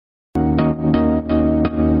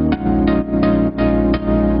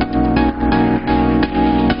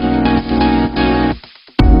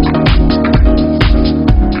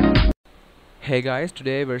Hey guys,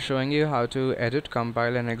 today we're showing you how to edit,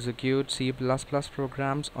 compile and execute C++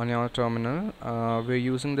 programs on your terminal. We're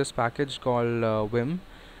using this package called Vim.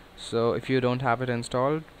 So if you don't have it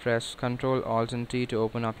installed, press Ctrl Alt and T to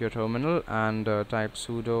open up your terminal and type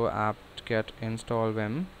sudo apt-get install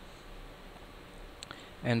Vim.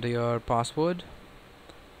 Enter your password.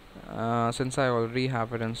 Since I already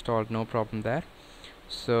have it installed, no problem there.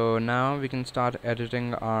 So now we can start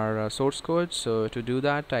editing our source code. So to do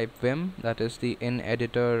that, type vim, that is the in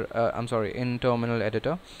terminal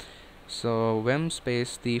editor. So vim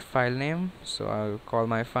space the file name, so I'll call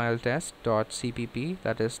my file test.cpp,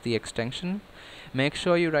 that is the extension. Make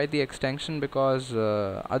sure you write the extension because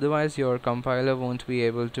otherwise your compiler won't be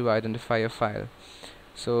able to identify a file.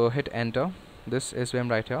 So hit enter. This is vim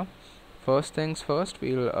right here. First things first,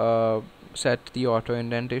 we'll set the auto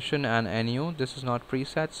indentation and NU. This is not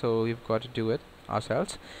preset, so we've got to do it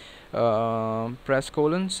ourselves. Press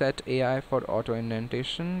colon set AI for auto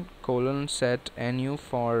indentation, colon set NU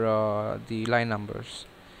for the line numbers.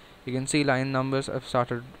 You can see line numbers have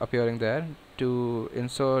started appearing there. To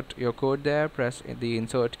insert your code there, press the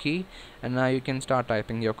insert key, and now you can start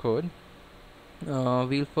typing your code.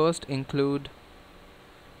 We'll first include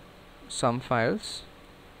some files,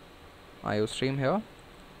 IOStream here,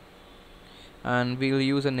 and we'll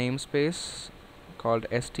use a namespace called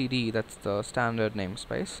std, that's the standard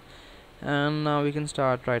namespace. And now we can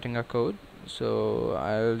start writing our code. So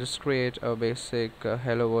I'll just create a basic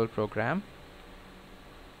hello world program,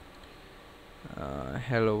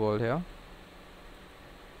 hello world here,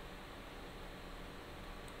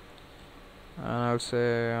 and I'll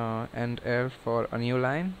say end L for a new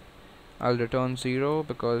line. I'll return 0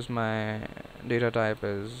 because my data type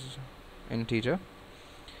is integer.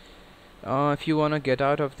 If you want to get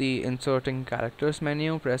out of the inserting characters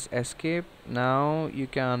menu, press escape. Now you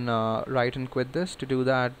can write and quit this. To do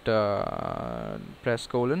that, press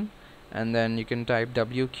colon and then you can type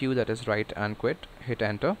WQ, that is write and quit. Hit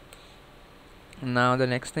enter. Now the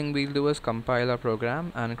next thing we'll do is compile our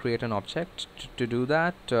program and create an object. To do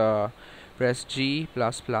that, press G++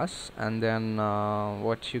 and then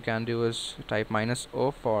what you can do is type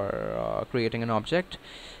 -o for creating an object.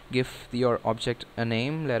 Give your object a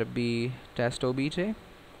name, let it be test obj,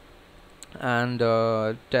 and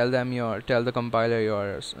tell the compiler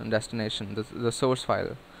your destination, the source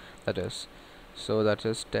file, that is. So that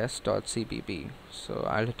is test.cpp. So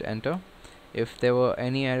I'll hit enter. If there were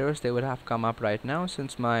any errors, they would have come up right now.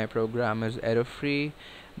 Since my program is error free,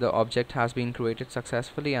 the object has been created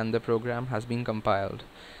successfully and the program has been compiled.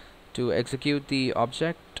 To execute the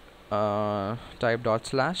object, type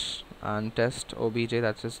 // and test obj,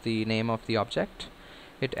 that is the name of the object.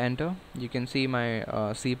 Hit enter. You can see my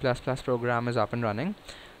C++ program is up and running.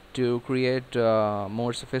 To create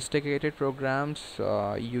more sophisticated programs,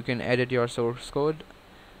 you can edit your source code,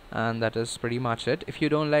 and that is pretty much it. If you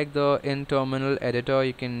don't like the in terminal editor,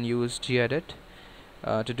 you can use gedit.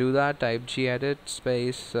 To do that, type gedit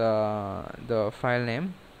space the file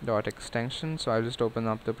name dot extension. So I'll just open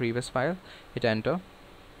up the previous file, hit enter.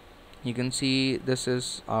 You can see this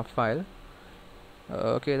is our file.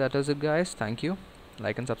 Okay, that is it guys. Thank you.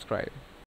 Like and subscribe.